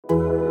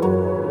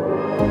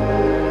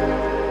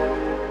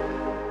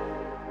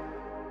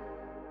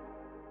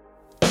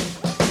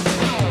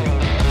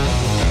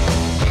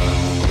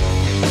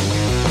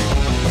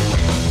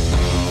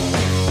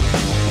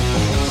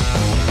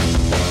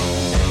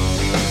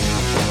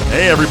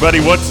Hey everybody,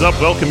 what's up?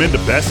 Welcome into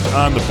Best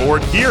on the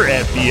Board here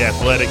at The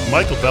Athletic.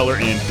 Michael Beller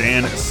and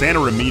Dan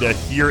Santaramita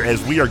here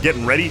as we are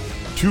getting ready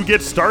to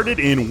get started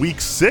in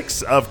Week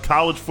 6 of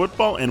college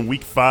football and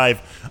Week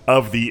 5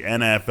 of the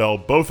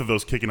NFL. Both of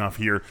those kicking off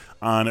here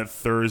on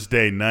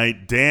Thursday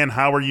night. Dan,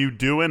 how are you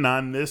doing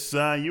on this,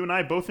 you and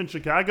I both in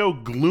Chicago,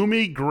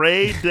 gloomy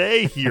gray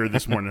day here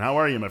this morning? How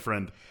are you, my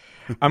friend?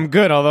 I'm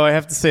good, although I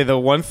have to say the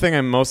one thing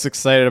I'm most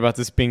excited about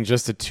this being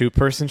just a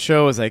two-person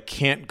show is I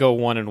can't go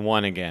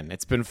 1-1 again.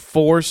 It's been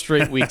 4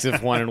 straight weeks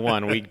of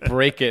 1-1. We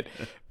break it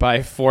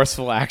by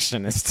forceful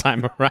action this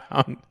time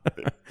around.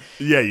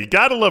 Yeah, you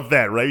got to love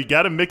that, right? You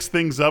got to mix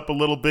things up a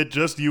little bit.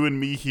 Just you and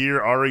me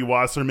here, Ari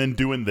Wasserman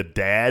doing the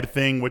dad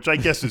thing, which I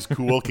guess is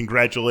cool.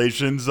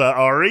 Congratulations,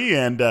 Ari,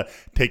 and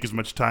take as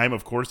much time,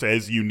 of course,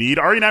 as you need.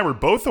 Ari and I were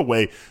both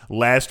away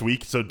last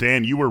week, so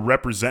Dan, you were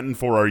representing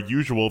for our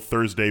usual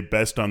Thursday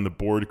Best on the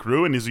Board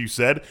crew, and as you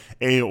said,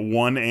 a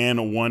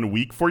 1-1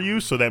 week for you,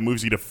 so that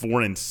moves you to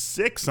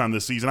 4-6 on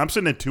the season. I'm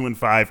sitting at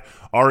 2-5.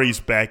 Ari's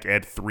back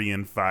at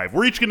 3-5.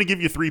 We're each going to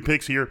give you 3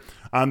 picks here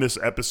on this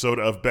episode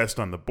of Best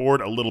on the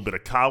Board. A little bit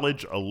of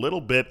college, a little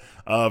bit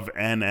of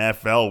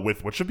NFL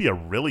with what should be a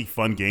really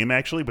fun game,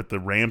 actually, with the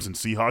Rams and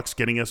Seahawks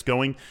getting us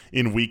going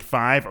in Week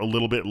 5 a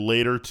little bit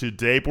later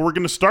today. But we're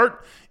going to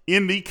start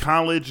in the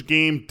college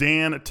game.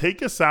 Dan,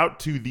 take us out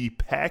to the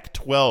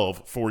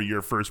Pac-12 for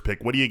your first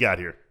pick. What do you got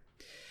here?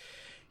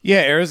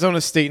 Yeah,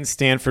 Arizona State and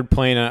Stanford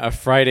playing a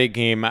Friday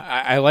game.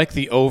 I like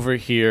the over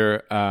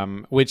here,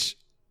 which,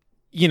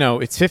 you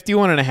know, it's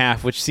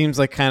 51.5, which seems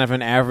like kind of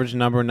an average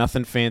number,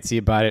 nothing fancy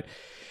about it.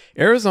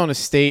 Arizona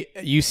State,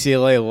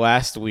 UCLA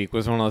last week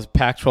was one of those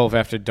Pac-12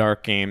 after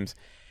dark games.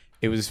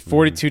 It was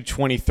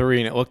 42-23,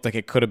 and it looked like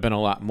it could have been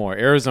a lot more.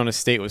 Arizona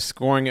State was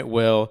scoring at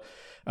will.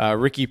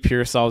 Ricky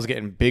Pearsall was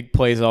getting big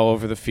plays all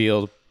over the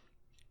field.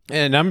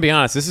 And I'm going to be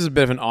honest, this is a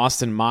bit of an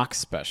Austin Mock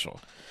special.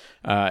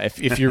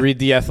 If you read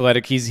The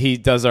Athletic, he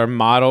does our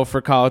model for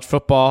college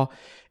football.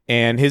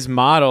 And his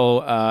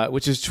model,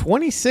 which is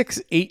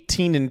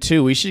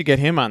 26-18-2, we should get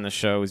him on the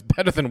show. He's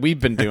better than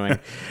we've been doing.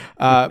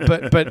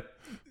 But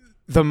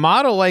the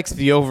model likes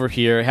the over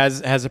here.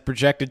 Has a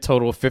projected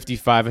total of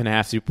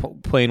 55.5, so you're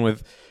playing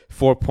with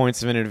 4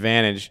 points of an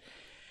advantage.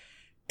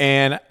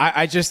 And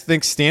I just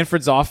think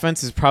Stanford's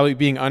offense is probably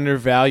being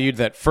undervalued.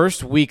 That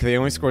first week, they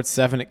only scored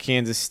 7 at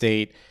Kansas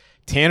State.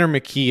 Tanner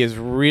McKee has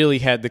really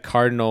had the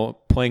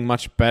Cardinal playing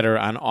much better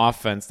on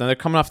offense. Now, they're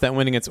coming off that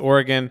win against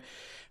Oregon.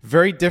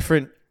 Very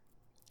different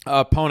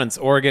opponents,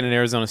 Oregon and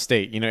Arizona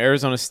State. You know,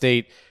 Arizona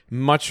State,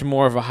 much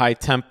more of a high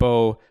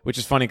tempo, which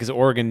is funny because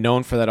Oregon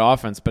known for that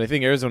offense, but I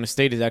think Arizona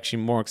State is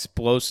actually more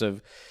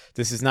explosive.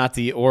 This is not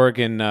the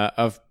Oregon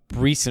of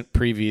recent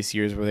previous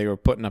years where they were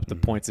putting up the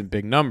points in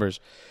big numbers.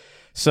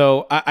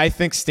 So I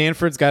think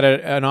Stanford's got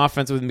an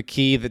offense with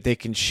McKee that they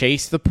can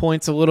chase the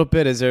points a little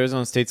bit as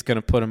Arizona State's going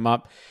to put them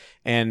up,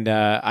 and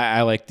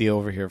I like the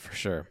over here for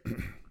sure.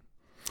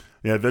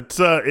 Yeah, that's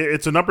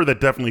it's a number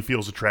that definitely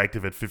feels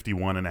attractive at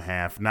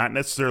 51.5. Not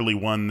necessarily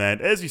one that,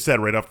 as you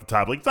said right off the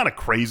top, like it's not a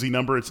crazy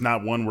number. It's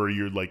not one where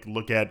you like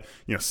look at,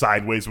 you know,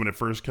 sideways when it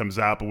first comes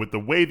out. But with the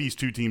way these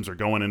two teams are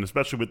going, and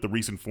especially with the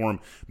recent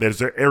form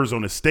that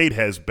Arizona State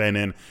has been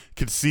in,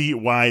 could see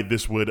why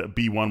this would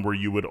be one where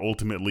you would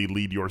ultimately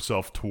lead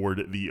yourself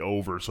toward the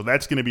over. So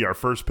that's going to be our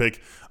first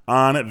pick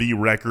on the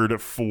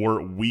record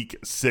for Week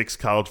 6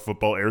 college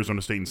football.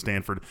 Arizona State and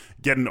Stanford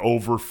getting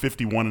over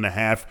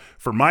 51.5.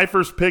 For my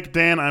first pick,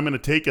 Dan, I'm going to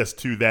take us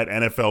to that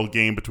NFL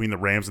game between the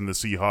Rams and the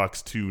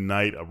Seahawks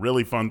tonight. A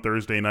really fun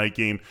Thursday night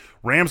game.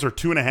 Rams are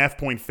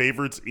 2.5-point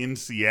favorites in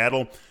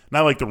Seattle.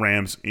 Not like the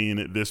Rams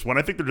in this one.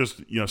 I think they're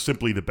just, you know,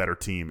 simply the better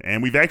team.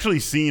 And we've actually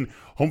seen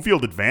home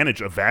field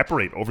advantage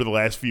evaporate over the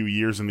last few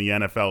years in the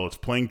NFL. It's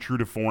playing true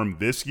to form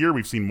this year.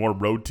 We've seen more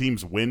road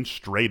teams win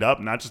straight up,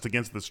 not just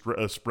against the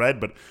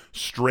spread, but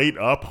straight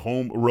up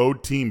home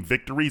road team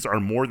victories are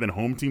more than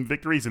home team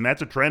victories. And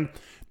that's a trend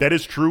that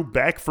is true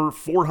back for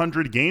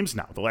 400 games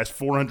now. The last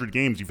 400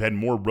 games, you've had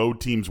more road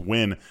teams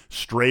win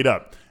straight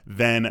up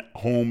than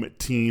home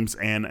teams.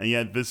 And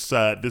yeah, this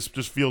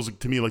just feels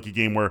to me like a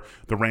game where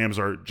the Rams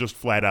are just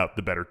flat out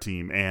the better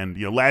team. And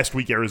you know, last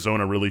week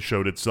Arizona really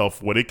showed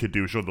itself what it could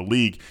do, showed the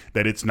league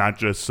that it's not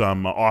just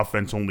some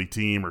offense only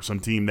team or some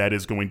team that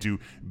is going to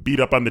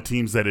beat up on the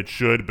teams that it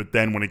should, but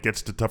then when it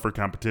gets to tougher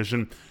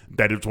competition,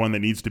 that it's one that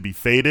needs to be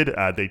faded.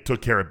 They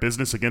took care of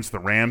business against the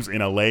Rams in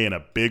LA in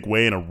a big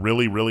way, in a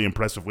really, really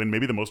impressive win,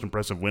 maybe the most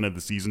impressive win of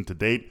the season to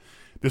date.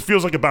 This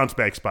feels like a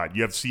bounce-back spot.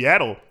 You have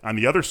Seattle on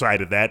the other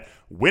side of that,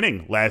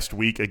 winning last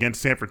week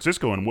against San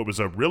Francisco in what was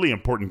a really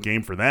important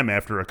game for them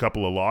after a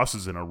couple of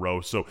losses in a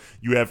row. So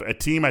you have a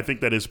team, I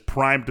think, that is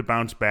primed to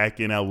bounce back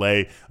in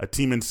LA, a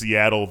team in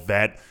Seattle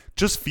that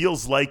just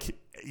feels like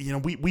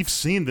we've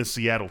seen this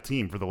Seattle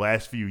team for the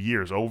last few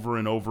years over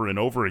and over and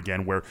over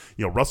again where,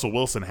 Russell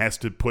Wilson has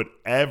to put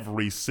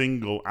every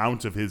single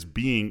ounce of his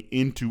being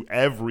into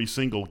every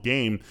single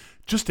game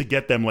just to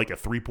get them like a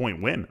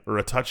 3-point win or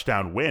a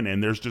touchdown win.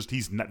 And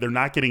they're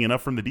not getting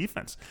enough from the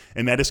defense.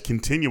 And that is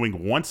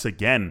continuing once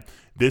again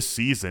this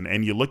season.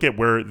 And you look at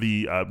where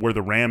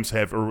the Rams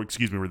have, or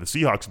excuse me, where the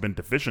Seahawks have been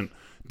deficient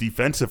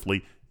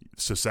defensively,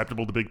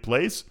 susceptible to big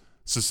plays,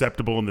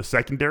 susceptible in the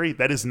secondary.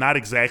 That is not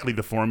exactly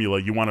the formula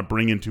you want to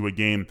bring into a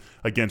game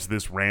against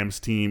this Rams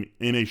team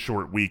in a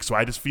short week. So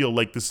I just feel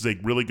like this is a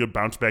really good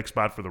bounce back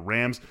spot for the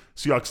Rams.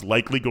 Seahawks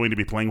likely going to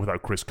be playing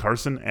without Chris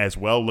Carson as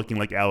well, looking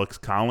like Alex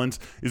Collins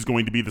is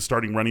going to be the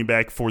starting running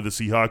back for the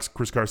Seahawks.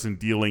 Chris Carson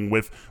dealing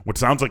with what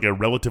sounds like a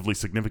relatively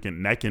significant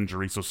neck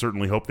injury, so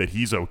certainly hope that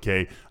he's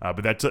okay.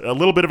 But that's a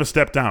little bit of a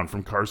step down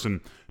from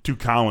Carson to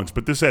Collins.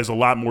 But this has a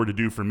lot more to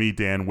do for me,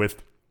 Dan,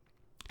 with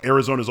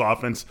Arizona's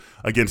offense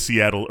against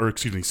Seattle, or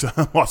excuse me,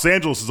 Los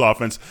Angeles'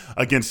 offense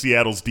against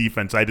Seattle's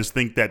defense. I just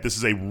think that this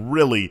is a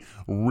really,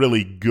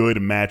 really good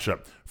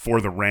matchup for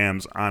the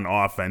Rams on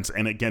offense.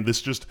 And again,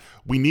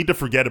 we need to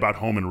forget about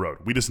home and road.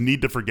 We just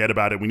need to forget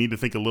about it. We need to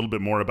think a little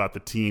bit more about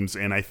the teams.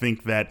 And I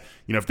think that,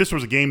 if this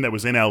was a game that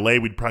was in LA,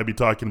 we'd probably be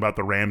talking about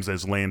the Rams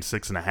as laying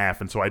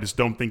 6.5. And so I just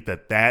don't think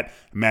that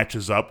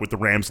matches up with the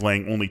Rams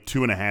laying only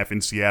 2.5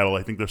 in Seattle.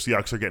 I think the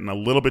Seahawks are getting a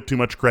little bit too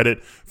much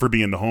credit for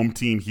being the home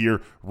team here.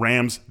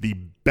 Rams, the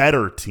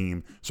better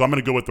team. So I'm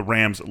going to go with the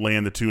Rams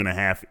laying the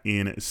 2.5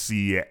 in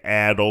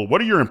Seattle.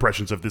 What are your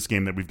impressions of this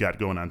game that we've got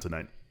going on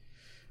tonight?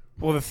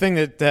 Well, the thing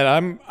that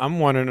I'm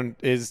wondering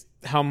is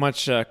how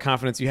much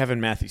confidence you have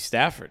in Matthew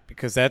Stafford,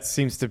 because that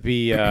seems to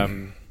be,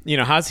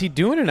 how's he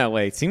doing in LA?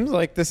 It seems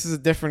like this is a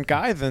different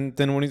guy than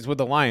when he's with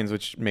the Lions,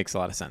 which makes a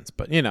lot of sense.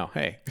 But,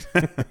 hey.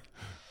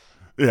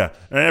 Yeah,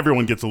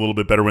 everyone gets a little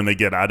bit better when they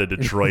get out of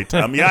Detroit.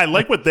 I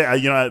like what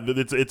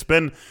it's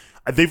been.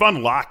 They've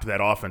unlocked that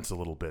offense a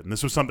little bit, and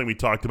this was something we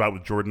talked about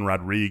with Jordan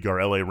Rodriguez,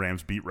 our LA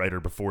Rams beat writer,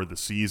 before the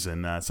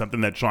season. Something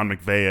that Sean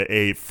McVay,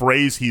 a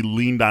phrase he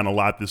leaned on a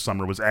lot this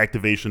summer, was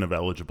activation of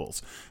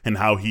eligibles, and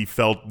how he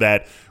felt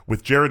that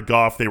with Jared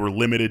Goff, they were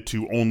limited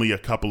to only a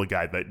couple of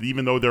guys. That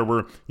even though there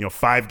were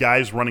 5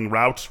 guys running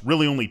routes,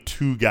 really only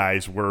 2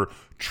 guys were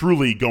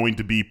truly going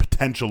to be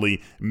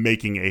potentially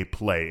making a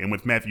play. And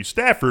with Matthew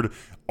Stafford,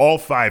 all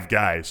 5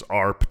 guys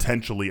are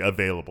potentially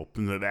available.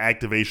 The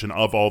activation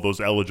of all those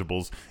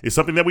eligibles is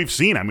something that we've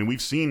seen. I mean,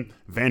 we've seen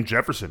Van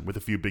Jefferson with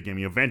a few big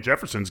games. Van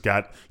Jefferson's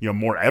got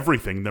more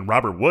everything than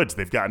Robert Woods.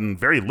 They've gotten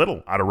very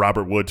little out of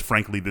Robert Woods,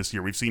 frankly, this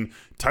year. We've seen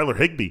Tyler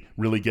Higbee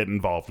really get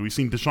involved. We've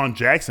seen Deshaun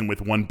Jackson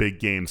with one big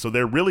game. So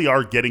they really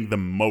are getting the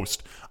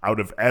most out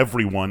of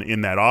everyone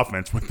in that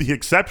offense, with the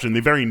exception,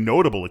 the very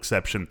notable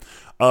exception,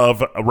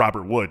 of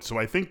Robert Woods. So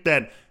I think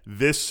that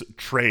this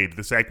trade,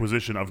 this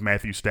acquisition of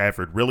Matthew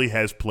Stafford, really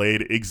has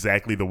played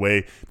exactly the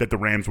way that the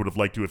Rams would have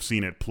liked to have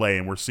seen it play,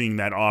 and we're seeing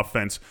that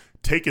offense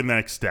take the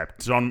next step.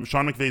 Sean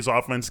McVay's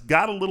offense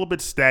got a little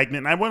bit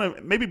stagnant, and I want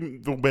to, maybe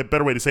the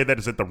better way to say that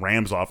is that the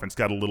Rams offense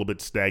got a little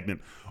bit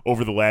stagnant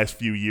over the last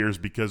few years,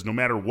 because no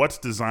matter what's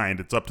designed,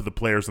 it's up to the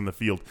players on the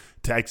field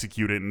to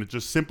execute it, and it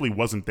just simply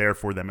wasn't there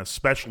for them,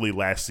 especially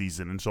last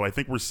season. And so I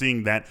think we're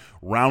seeing that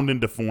round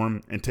into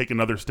form and take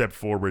another step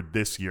forward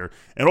this year.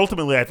 And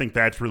ultimately, I think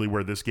that's really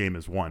where this game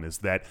is won, is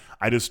that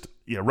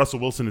Russell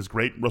Wilson is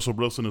great. Russell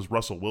Wilson is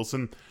Russell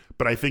Wilson,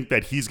 but I think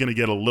that he's going to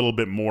get a little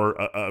bit more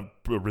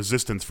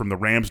resistance from the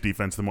Rams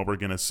defense than what we're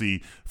going to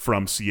see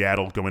from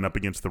Seattle going up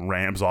against the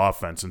Rams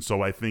offense. And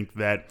so I think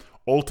that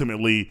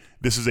ultimately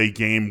this is a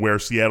game where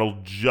Seattle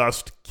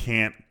just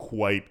can't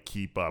quite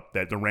keep up,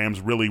 that the Rams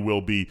really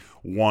will be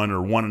 1 or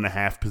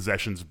 1.5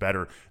 possessions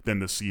better than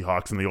the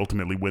Seahawks, and they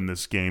ultimately win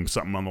this game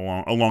something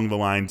along the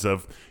lines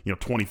of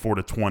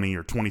 24-20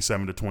 or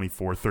 27-24,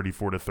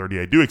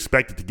 34-30. I do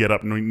expect it to get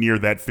up near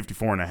that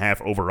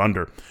 54.5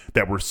 over-under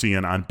that we're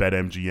seeing on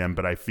BetMGM,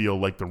 but I feel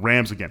like the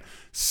Rams, again,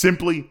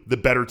 simply the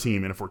better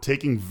team. And if we're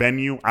taking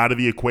venue out of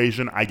the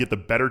equation, I get the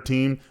better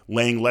team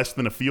laying less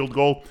than a field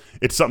goal.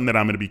 It's something that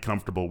I'm going to be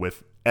comfortable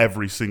with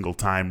every single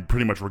time,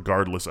 pretty much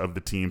regardless of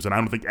the teams. And I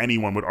don't think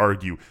anyone would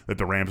argue that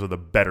the Rams are the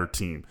better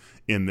team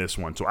in this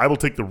one. So I will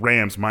take the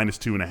Rams minus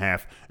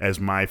 2.5 as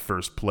my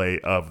first play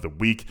of the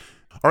week.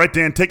 All right,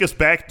 Dan, take us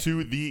back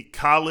to the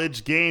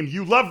college game.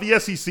 You love the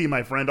SEC,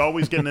 my friend.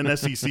 Always getting an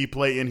SEC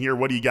play in here.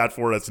 What do you got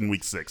for us in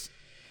week 6?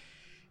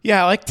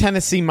 Yeah, I like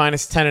Tennessee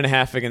minus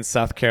 10.5 against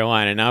South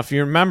Carolina. Now, if you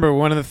remember,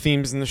 one of the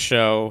themes in the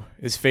show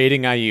is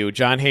fading IU.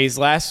 John Hayes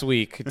last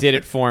week did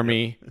it for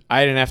me.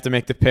 I didn't have to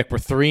make the pick. We're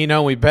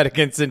 3-0. We bet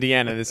against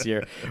Indiana this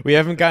year. We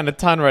haven't gotten a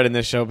ton right in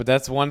this show, but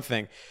that's one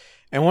thing.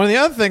 And one of the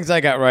other things I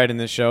got right in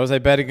this show is I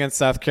bet against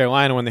South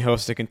Carolina when they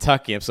hosted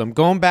Kentucky. So I'm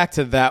going back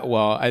to that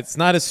well. It's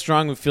not as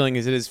strong of a feeling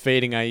as it is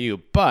fading IU,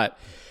 but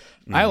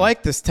I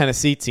like this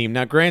Tennessee team.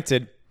 Now,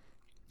 granted,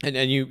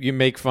 And you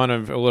make fun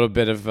of a little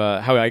bit of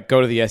how I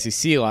go to the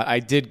SEC a lot. I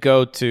did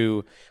go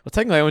to, well,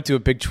 technically I went to a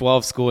Big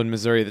 12 school in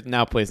Missouri that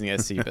now plays in the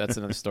SEC, but that's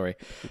another story.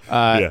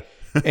 Yeah.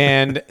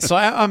 And so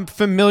I'm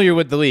familiar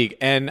with the league,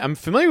 and I'm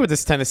familiar with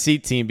this Tennessee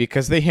team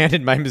because they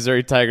handed my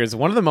Missouri Tigers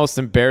one of the most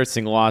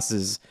embarrassing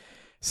losses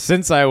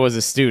since I was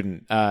a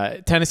student.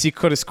 Tennessee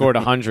could have scored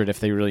 100 if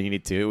they really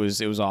needed to.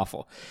 It was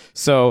awful.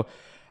 So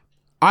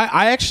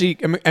I actually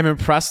am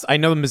impressed. I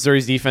know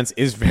Missouri's defense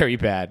is very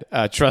bad.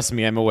 Trust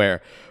me, I'm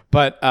aware.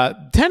 But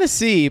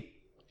Tennessee,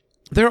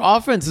 their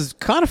offense is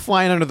kind of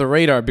flying under the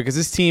radar because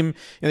this team,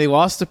 they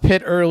lost to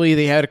Pitt early.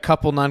 They had a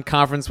couple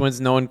non-conference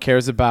wins no one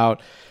cares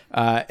about.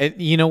 And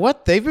you know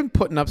what? They've been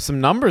putting up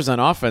some numbers on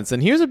offense.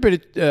 And here's a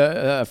bit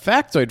of a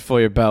factoid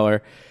for you,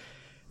 Beller.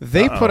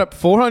 They put up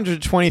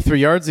 423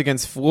 yards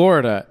against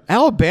Florida.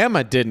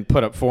 Alabama didn't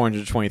put up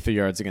 423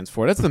 yards against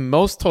Florida. That's the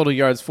most total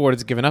yards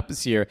Florida's given up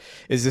this year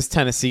is this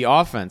Tennessee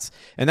offense.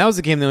 And that was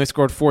a game they only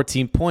scored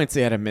 14 points.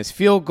 They had a missed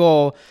field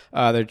goal.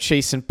 They're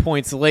chasing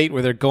points late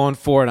where they're going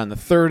for it on the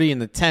 30 and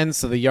the 10,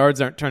 so the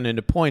yards aren't turned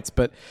into points.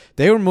 But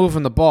they were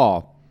moving the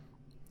ball.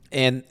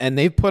 And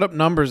they've put up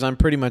numbers on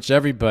pretty much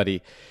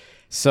everybody.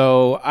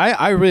 So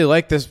I really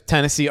like this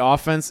Tennessee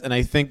offense, and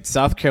I think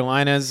South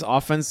Carolina's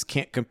offense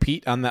can't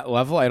compete on that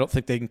level. I don't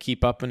think they can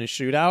keep up in a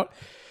shootout.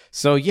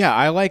 So, yeah,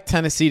 I like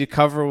Tennessee to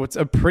cover what's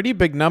a pretty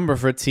big number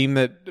for a team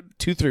that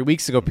 2-3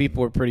 weeks ago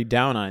people were pretty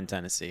down on in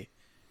Tennessee.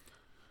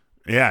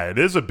 Yeah, it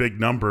is a big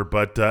number,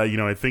 but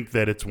I think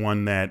that it's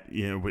one that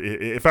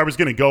if I was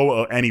going to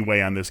go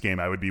anyway on this game,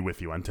 I would be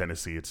with you on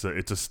Tennessee. It's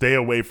a stay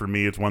away for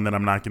me. It's one that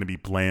I'm not going to be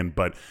playing,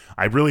 but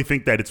I really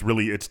think that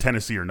it's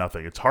Tennessee or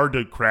nothing. It's hard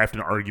to craft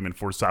an argument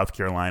for South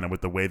Carolina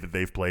with the way that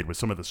they've played, with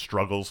some of the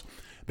struggles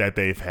that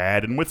they've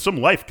had, and with some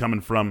life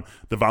coming from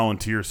the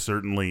Volunteers.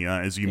 Certainly,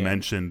 as you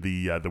mentioned,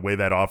 the way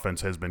that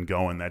offense has been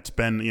going. That's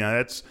been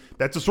that's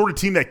the sort of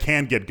team that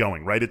can get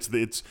going, right?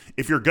 It's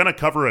if you're going to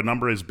cover a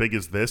number as big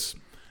as this.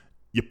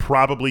 You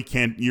probably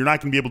can't. You're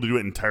not going to be able to do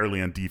it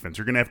entirely on defense.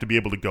 You're going to have to be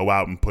able to go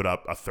out and put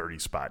up a 30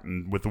 spot.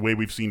 And with the way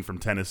we've seen from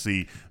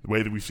Tennessee, the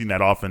way that we've seen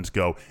that offense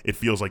go, it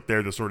feels like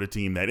they're the sort of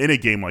team that in a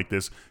game like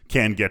this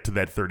can get to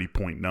that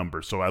 30-point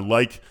number. So I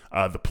like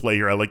the play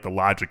here. I like the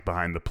logic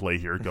behind the play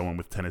here going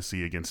with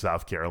Tennessee against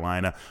South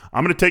Carolina.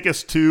 I'm going to take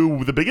us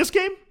to the biggest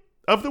game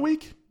of the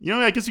week.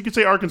 I guess you could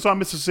say Arkansas,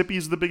 Mississippi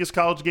is the biggest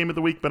college game of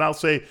the week, but I'll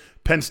say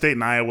Penn State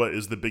and Iowa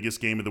is the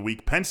biggest game of the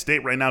week. Penn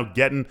State right now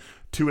getting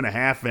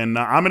 2.5, and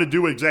I'm going to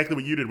do exactly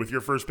what you did with your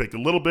first pick. A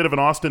little bit of an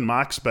Austin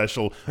Mock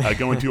special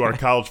going to our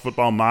college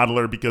football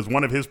modeler, because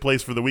one of his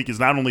plays for the week is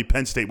not only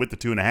Penn State with the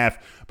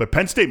 2.5, but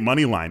Penn State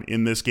money line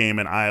in this game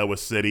in Iowa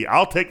City.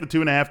 I'll take the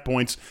 2.5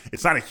 points.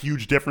 It's not a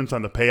huge difference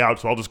on the payout,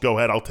 so I'll just go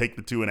ahead. I'll take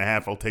the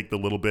 2.5. I'll take the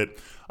little bit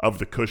of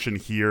the cushion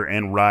here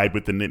and ride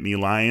with the Nittany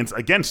Lions.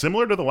 Again,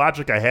 similar to the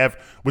logic I have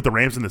with the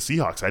Rams and the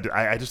Seahawks.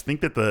 I just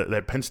think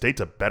that Penn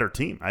State's a better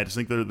team. I just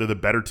think they're the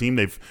better team.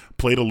 They've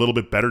played a little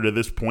bit better to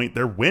this point.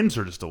 Their wins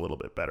are just a little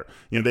bit better.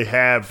 They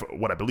have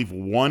what I believe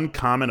one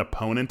common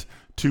opponent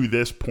to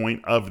this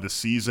point of the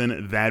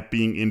season, that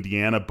being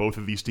Indiana. Both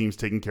of these teams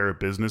taking care of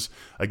business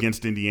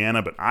against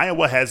Indiana, but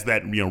Iowa has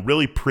that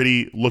really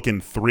pretty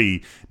looking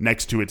 3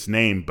 next to its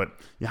name. But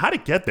how did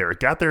it get there? It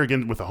got there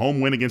again with a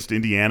home win against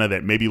Indiana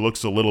that maybe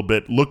looked a little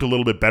bit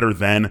better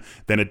then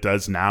than it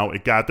does now.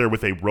 It got there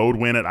with a road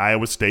win at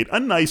Iowa State, a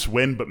nice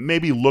win, but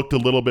maybe looked a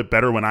little bit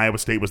better when Iowa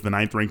State was the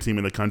 9th ranked team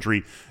in the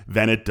country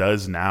than it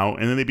does now.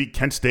 And then they beat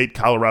Kent State,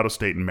 Colorado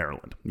State, and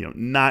Maryland.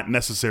 Not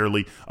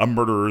necessarily a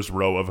murderer's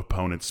row of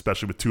opponents,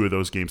 especially with 2 of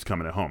those games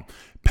coming at home.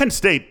 Penn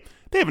State,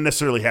 they haven't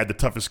necessarily had the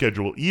toughest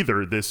schedule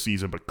either this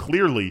season, but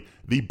clearly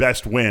the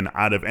best win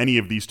out of any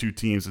of these 2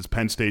 teams is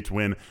Penn State's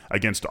win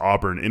against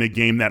Auburn in a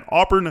game that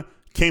Auburn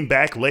came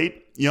back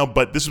late,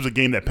 but this was a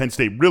game that Penn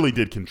State really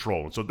did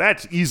control. And so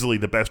that's easily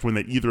the best win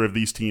that either of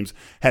these teams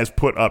has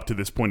put up to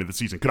this point of the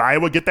season. Could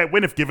Iowa get that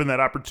win if given that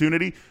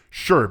opportunity?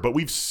 Sure, but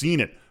we've seen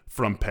it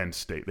from Penn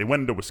State. They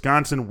went into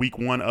Wisconsin week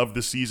 1 of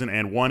the season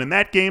and won, and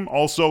that game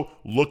also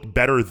looked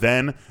better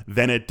then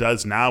than it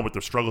does now with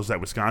the struggles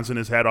that Wisconsin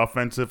has had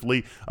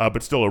offensively,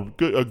 but still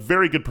a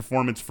very good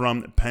performance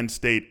from Penn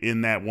State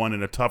in that one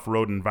in a tough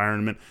road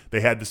environment.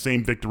 They had the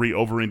same victory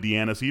over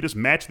Indiana, so you just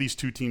match these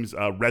 2 teams'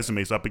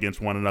 resumes up against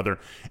one another,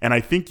 and I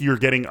think you're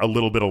getting a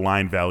little bit of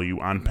line value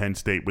on Penn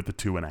State with the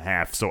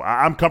 2.5. So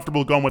I'm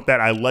comfortable going with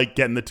that. I like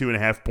getting the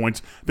 2.5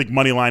 points. I think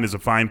money line is a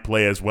fine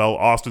play as well.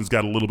 Austin's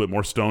got a little bit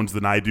more stones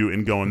than I do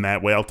in going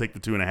that way. I'll take the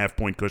 2.5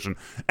 point cushion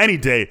any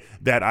day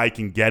that I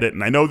can get it.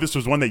 And I know this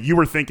was one that you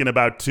were thinking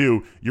about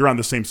too. You're on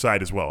the same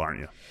side as well, aren't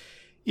you?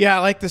 Yeah, I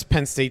like this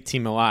Penn State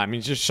team a lot. I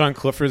mean, just Sean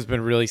Clifford's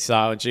been really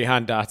solid.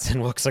 Jahan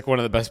Dotson looks like one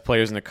of the best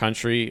players in the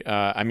country.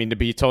 To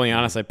be totally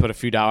honest, I put a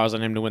few dollars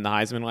on him to win the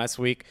Heisman last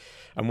week.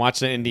 I'm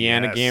watching the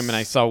Indiana game, and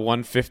I saw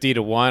 150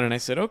 to 1, and I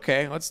said,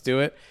 okay, let's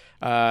do it.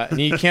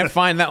 And you can't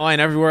find that line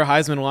everywhere.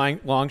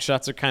 Heisman long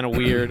shots are kind of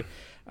weird.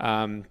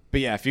 But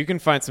yeah, if you can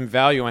find some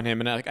value on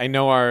him, and I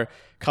know our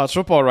college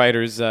football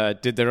writers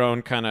did their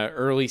own kind of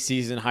early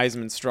season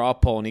Heisman straw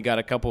poll, and he got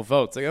a couple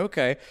votes. Like,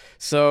 okay,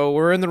 so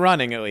we're in the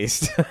running at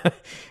least.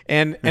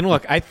 and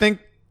look, I think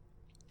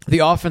the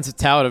offensive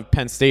talent of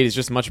Penn State is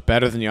just much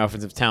better than the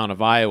offensive talent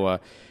of Iowa.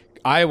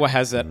 Iowa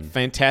has that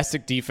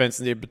fantastic defense,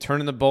 and they've been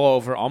turning the ball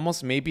over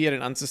almost maybe at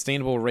an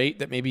unsustainable rate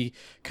that maybe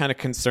kind of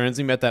concerns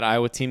me about that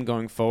Iowa team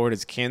going forward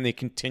is can they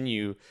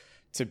continue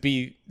to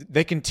be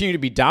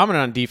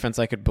dominant on defense.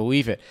 I could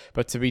believe it,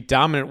 but to be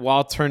dominant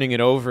while turning it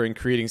over and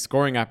creating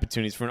scoring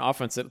opportunities for an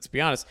offense that, let's be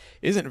honest,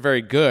 isn't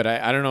very good.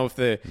 I don't know if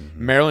the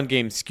Maryland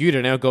game skewed it.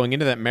 I know going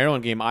into that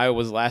Maryland game, Iowa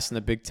was last in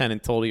the Big Ten in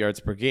total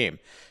yards per game.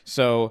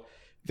 So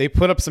they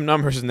put up some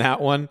numbers in that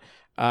one.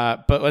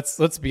 But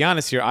let's be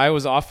honest here.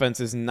 Iowa's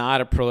offense is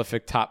not a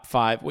prolific top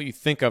five, what you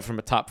think of from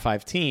a top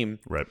five team.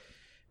 Right.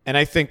 And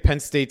I think Penn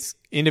State's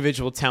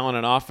individual talent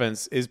on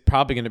offense is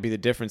probably going to be the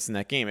difference in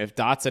that game. If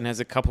Dotson has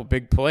a couple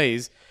big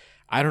plays,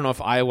 I don't know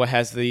if Iowa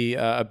has the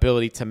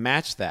ability to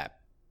match that.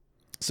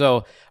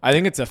 So I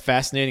think it's a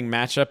fascinating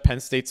matchup. Penn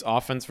State's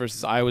offense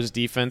versus Iowa's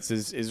defense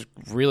is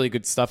really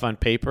good stuff on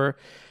paper.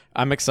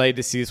 I'm excited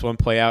to see this one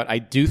play out. I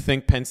do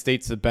think Penn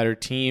State's the better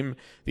team.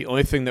 The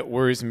only thing that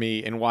worries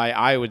me and why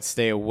I would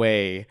stay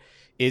away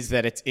is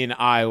that it's in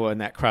Iowa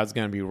and that crowd's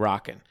going to be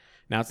rocking.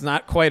 Now, it's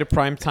not quite a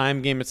prime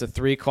time game. It's a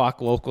 3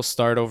 o'clock local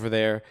start over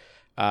there.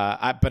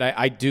 But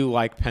I do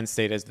like Penn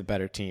State as the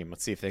better team.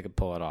 Let's see if they can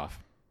pull it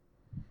off.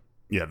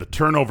 Yeah, the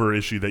turnover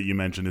issue that you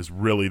mentioned is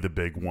really the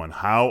big one.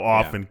 How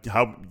often,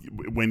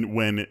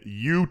 when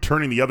you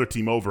turning the other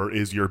team over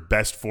is your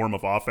best form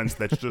of offense,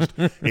 that's just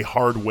a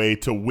hard way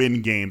to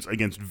win games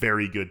against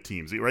very good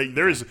teams, right?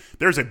 There's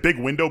a big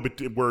window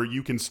where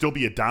you can still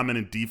be a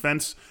dominant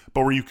defense,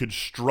 but where you could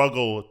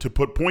struggle to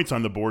put points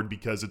on the board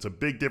because it's a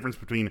big difference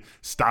between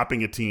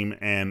stopping a team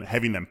and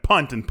having them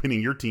punt and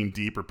pinning your team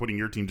deep or putting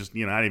your team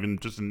not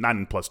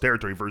in plus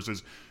territory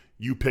versus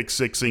you pick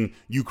sixing,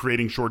 you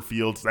creating short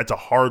fields. That's a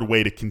hard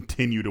way to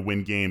continue to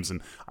win games,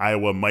 and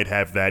Iowa might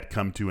have that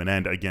come to an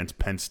end against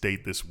Penn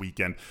State this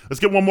weekend. Let's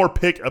get one more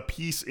pick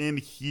apiece in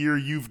here.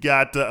 You've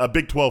got a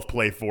Big 12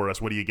 play for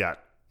us. What do you got?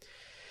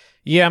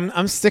 Yeah,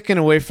 I'm sticking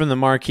away from the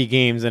marquee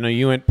games. I know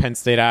you went Penn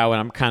State, Iowa,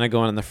 and I'm kind of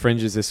going on the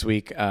fringes this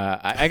week.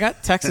 I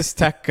got Texas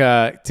Tech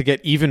to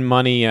get even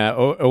money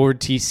over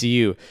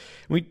TCU.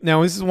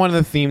 Now, this is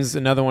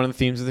another one of the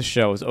themes of the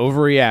show is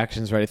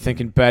overreactions, right? I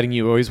think in betting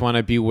you always want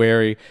to be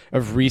wary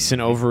of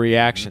recent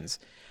overreactions.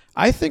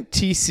 I think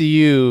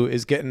TCU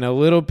is getting a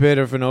little bit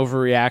of an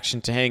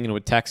overreaction to hanging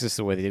with Texas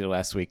the way they did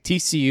last week.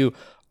 TCU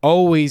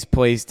always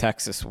plays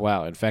Texas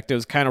well. In fact, it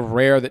was kind of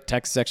rare that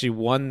Texas actually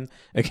won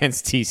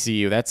against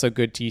TCU. That's how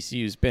good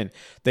TCU's been.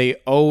 They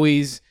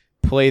always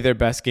play their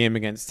best game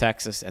against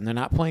Texas, and they're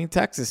not playing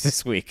Texas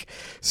this week.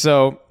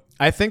 So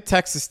I think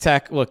Texas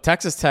Tech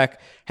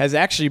has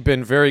actually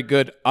been very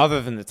good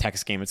other than the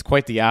Texas game. It's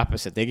quite the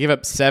opposite. They gave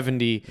up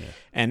 70,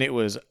 and it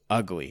was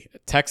ugly.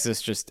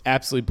 Texas just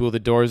absolutely blew the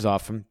doors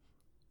off them.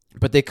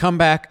 But they come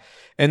back,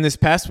 and this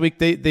past week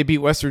they beat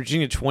West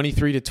Virginia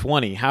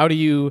 23-20. How do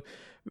you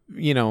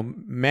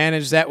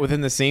manage that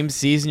within the same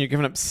season? You're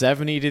giving up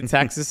 70 to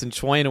Texas and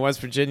 20 to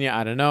West Virginia.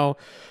 I don't know.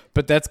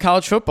 But that's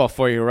college football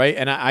for you, right?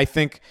 And I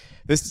think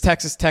this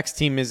Texas Tech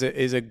team is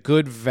a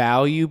good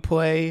value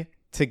play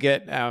to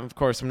get. Of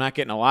course, I'm not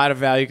getting a lot of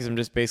value because I'm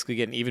just basically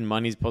getting even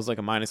money as opposed to like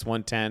a minus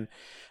 110.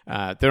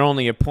 They're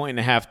only a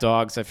 1.5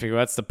 dogs. I figure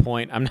that's the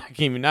point. I'm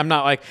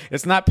not like,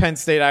 it's not Penn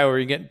State, Iowa, where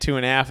you're getting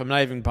 2.5. I'm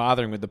not even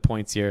bothering with the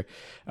points here.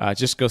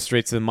 Just go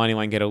straight to the money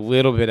line, get a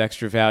little bit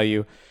extra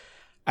value.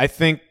 I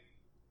think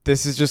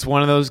this is just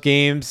one of those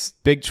games.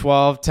 Big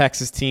 12,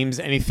 Texas teams,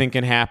 anything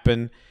can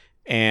happen.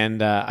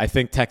 And I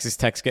think Texas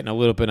Tech's getting a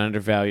little bit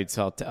undervalued,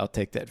 so I'll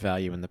take that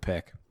value in the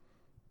pick.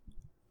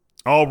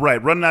 All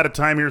right, running out of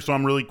time here, so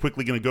I'm really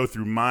quickly going to go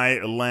through my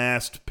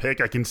last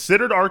pick. I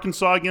considered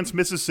Arkansas against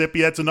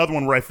Mississippi. That's another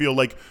one where I feel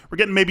like we're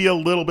getting maybe a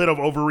little bit of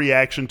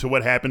overreaction to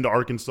what happened to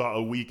Arkansas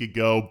a week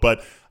ago, but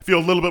I feel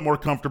a little bit more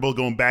comfortable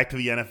going back to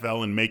the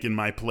NFL and making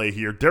my play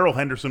here. Darrell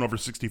Henderson over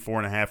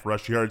 64.5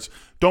 rush yards.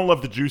 Don't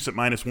love the juice at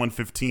minus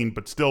 115,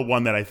 but still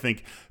one that I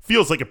think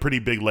feels like a pretty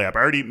big layup. I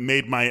already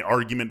made my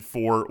argument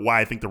for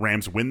why I think the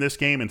Rams win this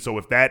game, and so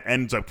if that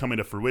ends up coming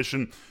to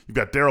fruition, you've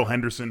got Darrell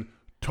Henderson,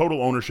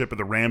 total ownership of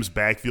the Rams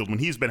backfield. When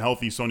he's been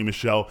healthy, Sony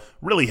Michel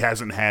really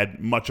hasn't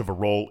had much of a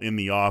role in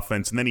the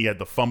offense. And then he had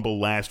the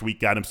fumble last week,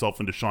 got himself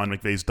into Sean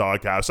McVay's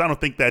doghouse. I don't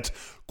think that's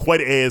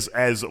quite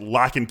as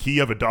lock and key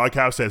of a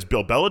doghouse as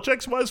Bill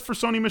Belichick's was for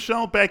Sony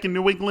Michel back in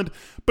New England.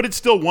 But it's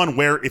still one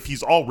where if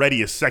he's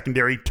already a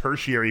secondary,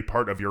 tertiary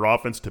part of your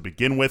offense to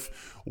begin with,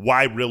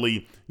 why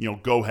really,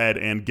 go ahead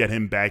and get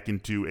him back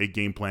into a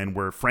game plan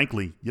where,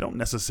 frankly, you don't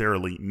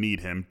necessarily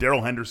need him.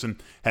 Darrell Henderson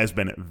has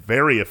been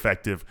very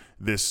effective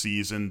this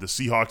season. The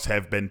Seahawks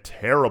have been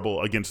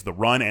terrible against the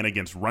run and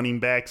against running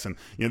backs. And,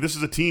 this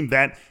is a team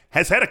that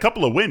has had a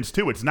couple of wins,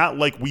 too. It's not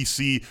like we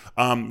see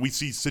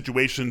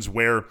situations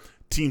where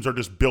teams are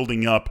just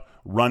building up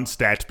run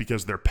stats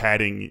because they're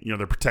padding,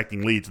 they're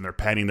protecting leads and they're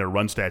padding their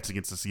run stats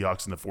against the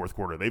Seahawks in the fourth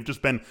quarter. They've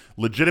just been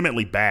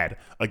legitimately bad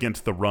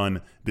against the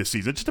run this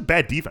season. It's just a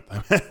bad defense.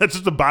 That's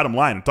just the bottom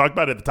line. I talked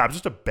about it at the top. It's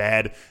just a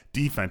bad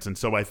defense. And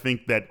so I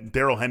think that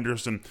Darrell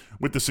Henderson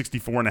with the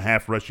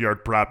 64.5 rush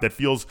yard prop, that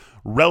feels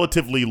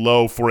relatively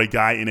low for a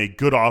guy in a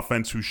good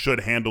offense who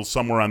should handle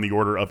somewhere on the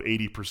order of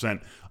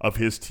 80% of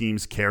his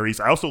team's carries.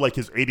 I also like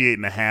his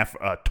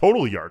 88.5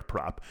 total yard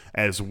prop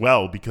as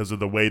well because of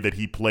the way that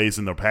he plays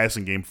in the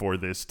passing game for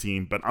this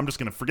team. But I'm just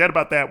going to forget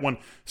about that one.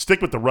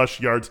 Stick with the rush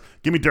yards.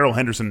 Give me Darrell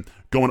Henderson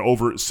going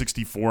over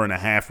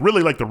 64.5.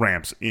 Really like the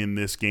Rams in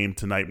this game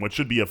tonight. What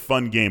should be a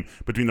fun game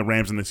between the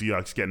Rams and the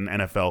Seahawks getting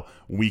NFL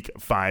Week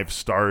 5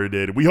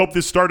 started. We hope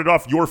this started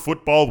off your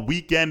football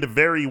weekend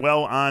very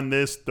well on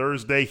this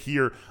Thursday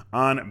here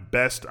on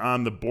Best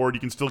on the Board.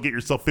 You can still get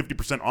yourself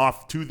 50%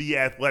 off to The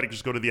Athletic.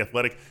 Just go to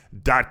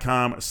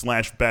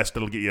theathletic.com/best.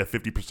 That'll get you a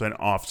 50%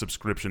 off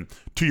subscription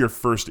to your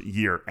first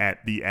year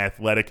at The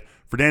Athletic.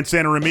 For Dan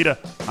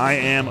Santaramita, I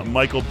am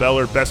Michael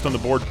Beller, Best on the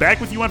Board. Back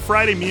with you on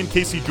Friday. Me and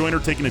Casey Joyner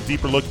taking a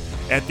deeper look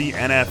at the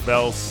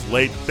NFL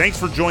slate. Thanks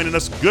for joining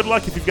us. Good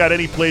luck if you've got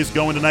any plays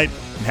going tonight.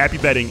 And happy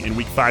betting in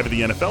Week 5 of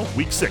the NFL,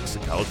 Week 6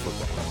 of college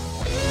football.